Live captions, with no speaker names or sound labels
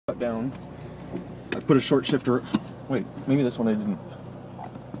down. I put a short shifter. Wait, maybe this one I didn't.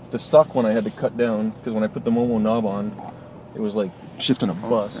 The stock one I had to cut down because when I put the Momo knob on, it was like shifting a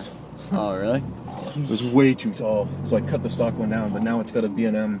bus. Oh, really? It was way too tall, so I cut the stock one down. But now it's got a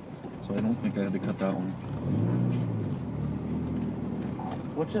B&M, so I don't think I had to cut that one.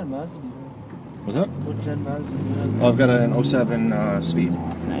 What gen Mazda do you have? What's that? What gen Mazda do you have? Oh, I've got an 07 Speed.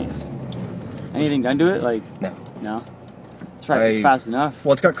 Nice. Anything done to it? Like? No. No? It's probably it's fast enough.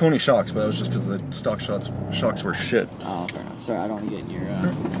 Well, it's got Coney shocks, but that was just because the stock shocks were shit. Oh, fair enough. Sorry, I don't want to get in your...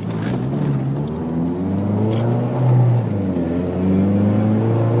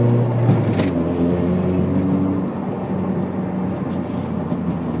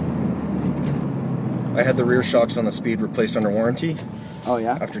 I had the rear shocks on the Speed replaced under warranty. Oh,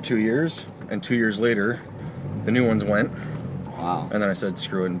 yeah? After 2 years, and 2 years later, the new ones went. Wow. And then I said,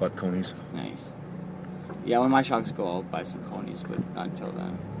 screw it and bought Coney's. Nice. Yeah, when my shocks go, I'll buy some Coney's, but not until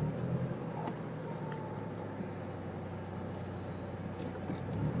then.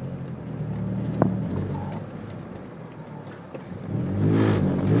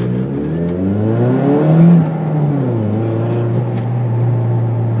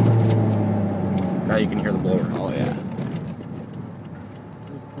 Now you can hear the blower. Oh, yeah.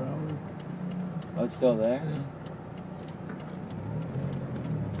 Oh, it's still there? Yeah.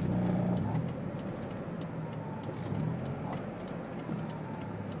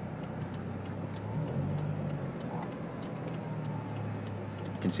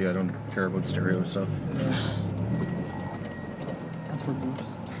 You can see I don't care about stereo stuff. Yeah. That's for goofs.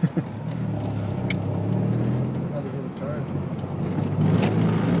 Rather hit a car.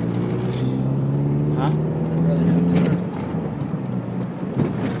 Huh? I said rather hit a car.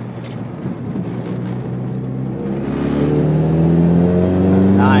 That's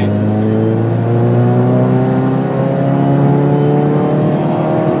 9.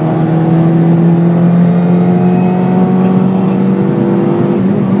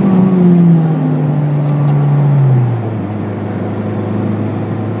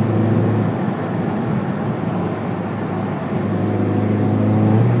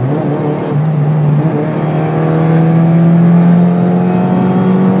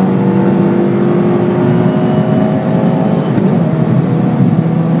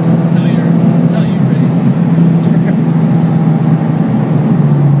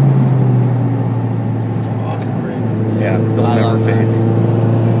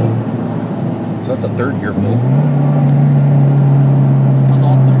 That's a third gear pull. That's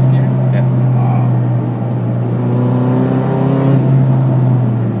all third gear? Yeah.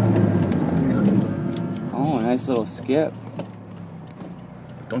 Oh, nice little skip.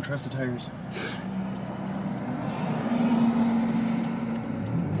 Don't trust the tires.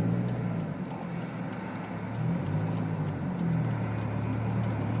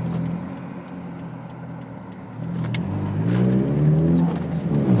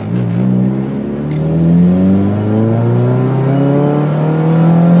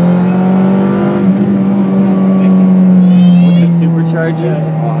 Supercharger?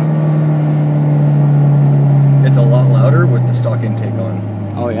 It's a lot louder with the stock intake on.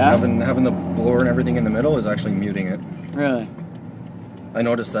 Oh yeah? Having the blower and everything in the middle is actually muting it. Really? I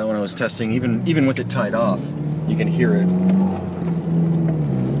noticed that when I was testing, even with it tied off, you can hear it.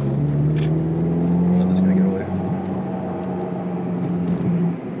 Let this guy get away.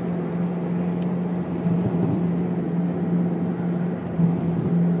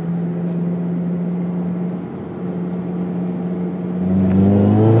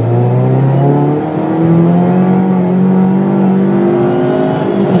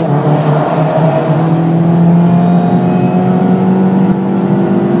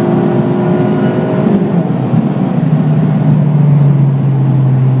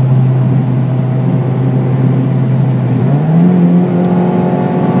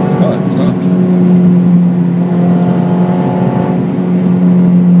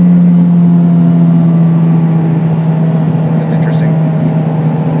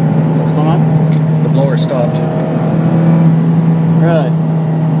 Stopped. Really?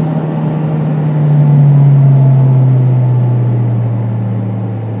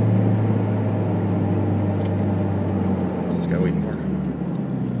 What's this guy waiting for?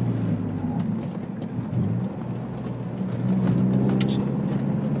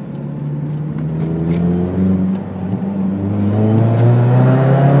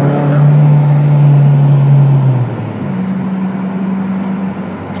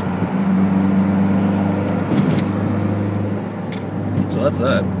 That's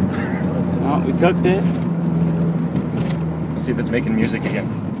that. Oh, we cooked it. Let's see if it's making music again.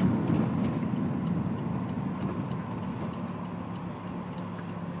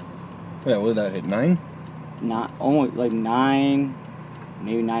 Yeah, what did that hit? 9? Not almost like 9,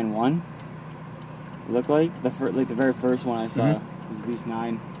 maybe 9.1. It looked like the very first one I saw was at least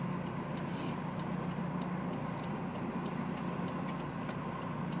 9.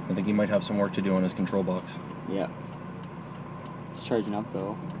 I think he might have some work to do on his control box. Yeah. It's charging up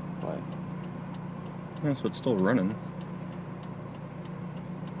though, but Yeah, so it's still running.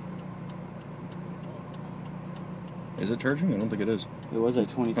 Is it charging? I don't think it is. it was at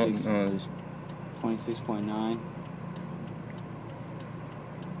 26, Oh, no, it is. 26.9.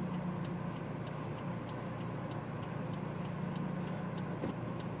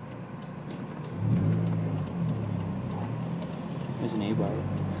 There's an A-bar.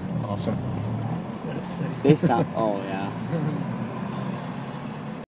 Awesome. That's sick. They sound. Oh yeah.